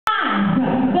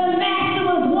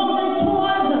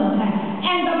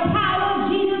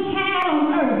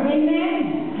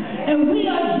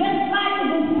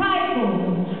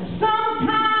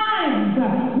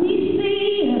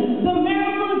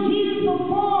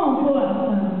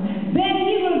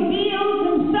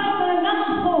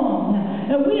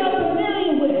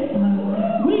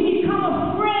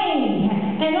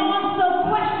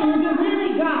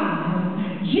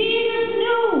Jesus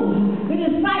knew the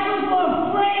disciples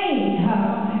were afraid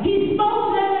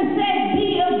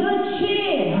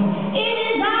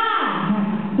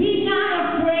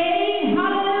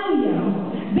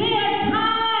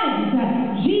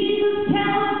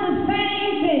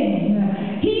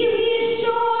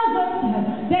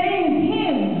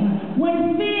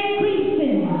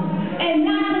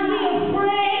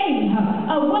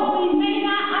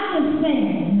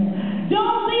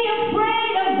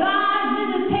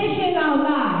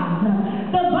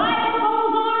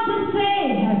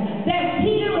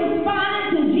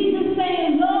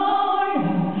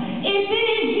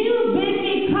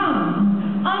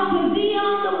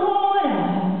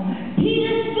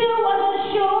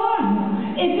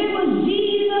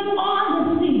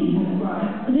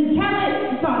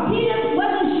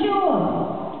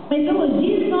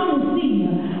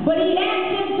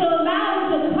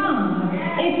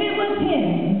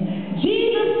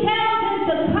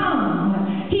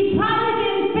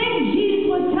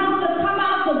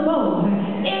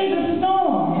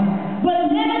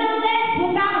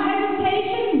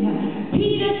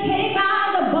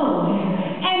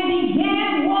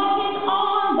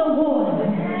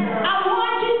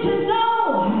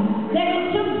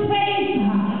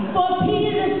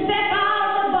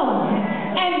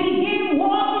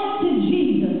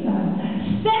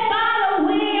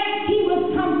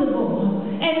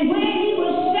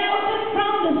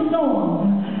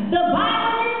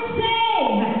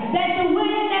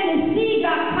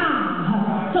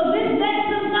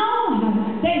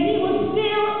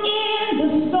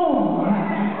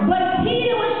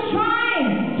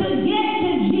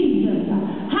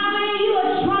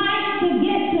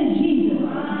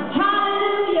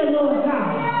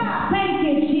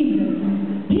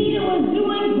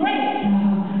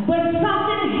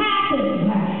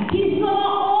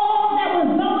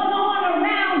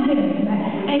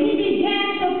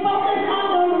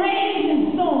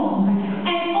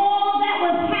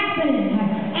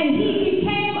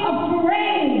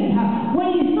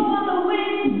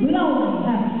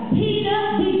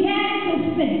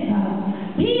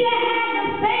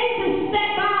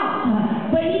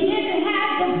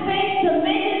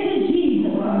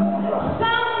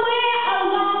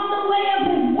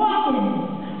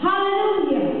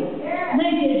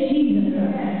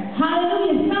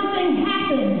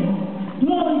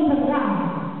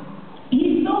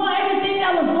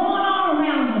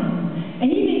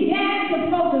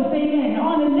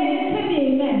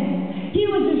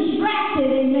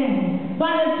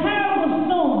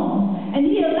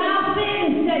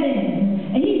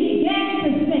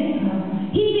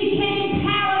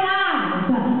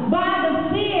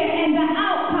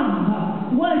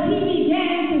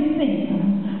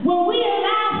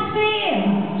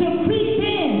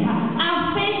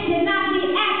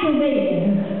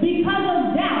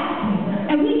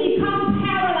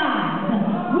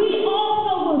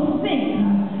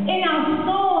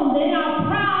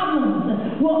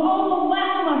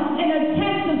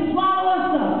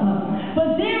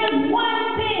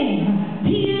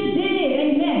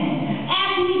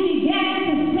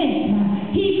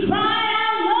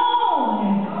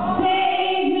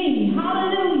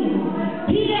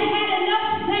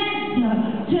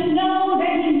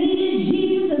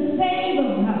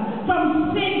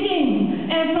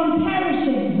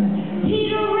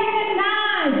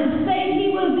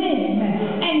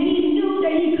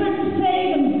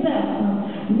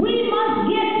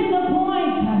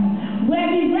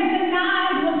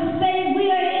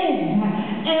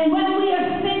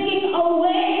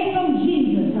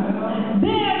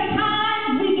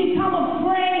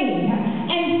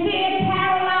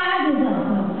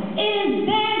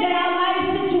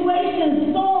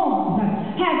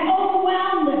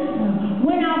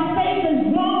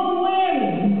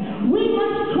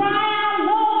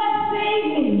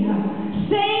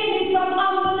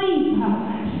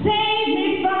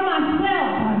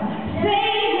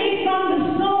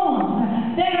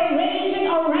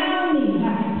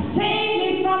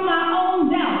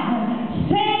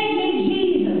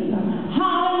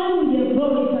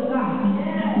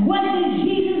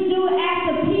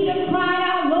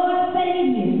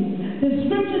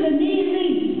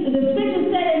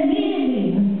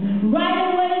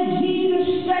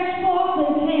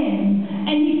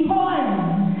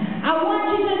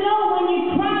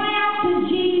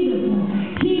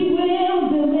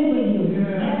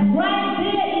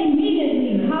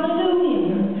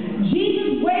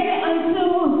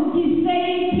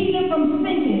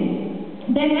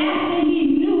Then after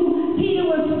he knew Peter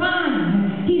was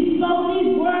fine, he spoke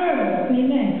these words,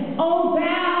 amen. O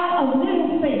thou of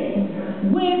little faith,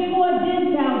 wherefore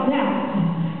didst thou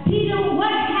doubt? Peter, what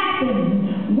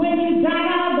happened when you got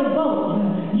out of the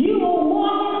boat? You were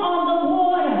walking on the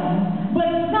water, but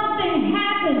something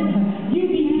happened. You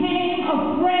became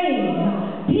afraid.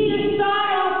 Peter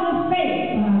started off with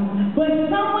faith, but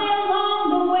somewhere along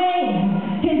the way,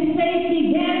 his faith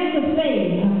began to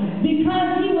fade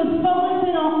because he was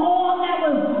focusing on all that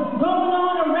was going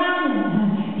on around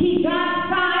him. He got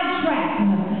sidetracked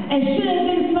and should have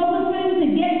been focusing to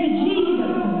get to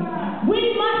Jesus. We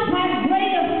must have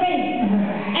greater faith,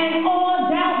 and all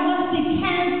doubt must be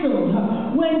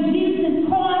canceled when Jesus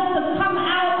calls us to come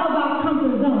out of our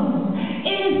comfort zone.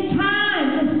 It is time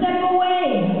to step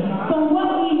away from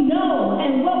what we know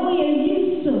and what we are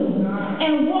used to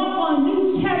and walk on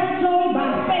new territory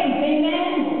by faith.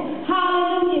 Amen.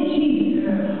 Hallelujah, Jesus.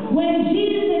 When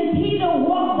Jesus and Peter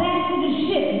walked back to the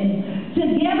ship,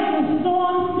 together the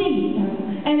storm ceased,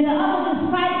 and the other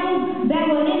disciples that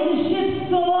were in the ship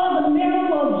saw the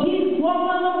miracle of Jesus walk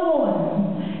on the water,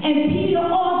 and Peter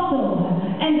also,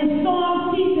 and the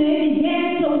storm ceased, and they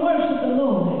began to worship the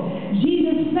Lord.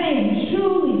 Jesus saying,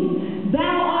 truly,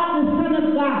 thou art the Son of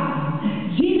God.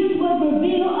 Jesus was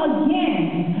revealed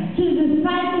again to the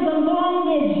disciples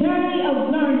along their journey of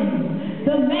learning,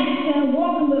 the master and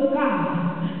walking with God.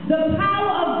 The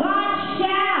power of God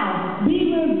shall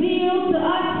be revealed to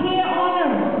us here on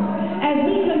earth as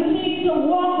we continue to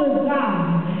walk with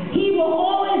God. He will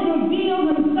always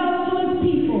reveal himself to his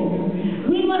people.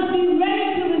 We must be ready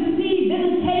to receive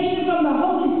visitation from the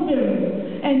Holy Spirit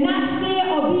and not fear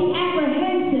or be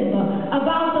apprehensive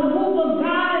about the move of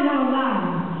God in our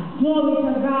lives. Glory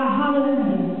to God.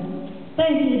 Hallelujah.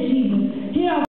 Thank you,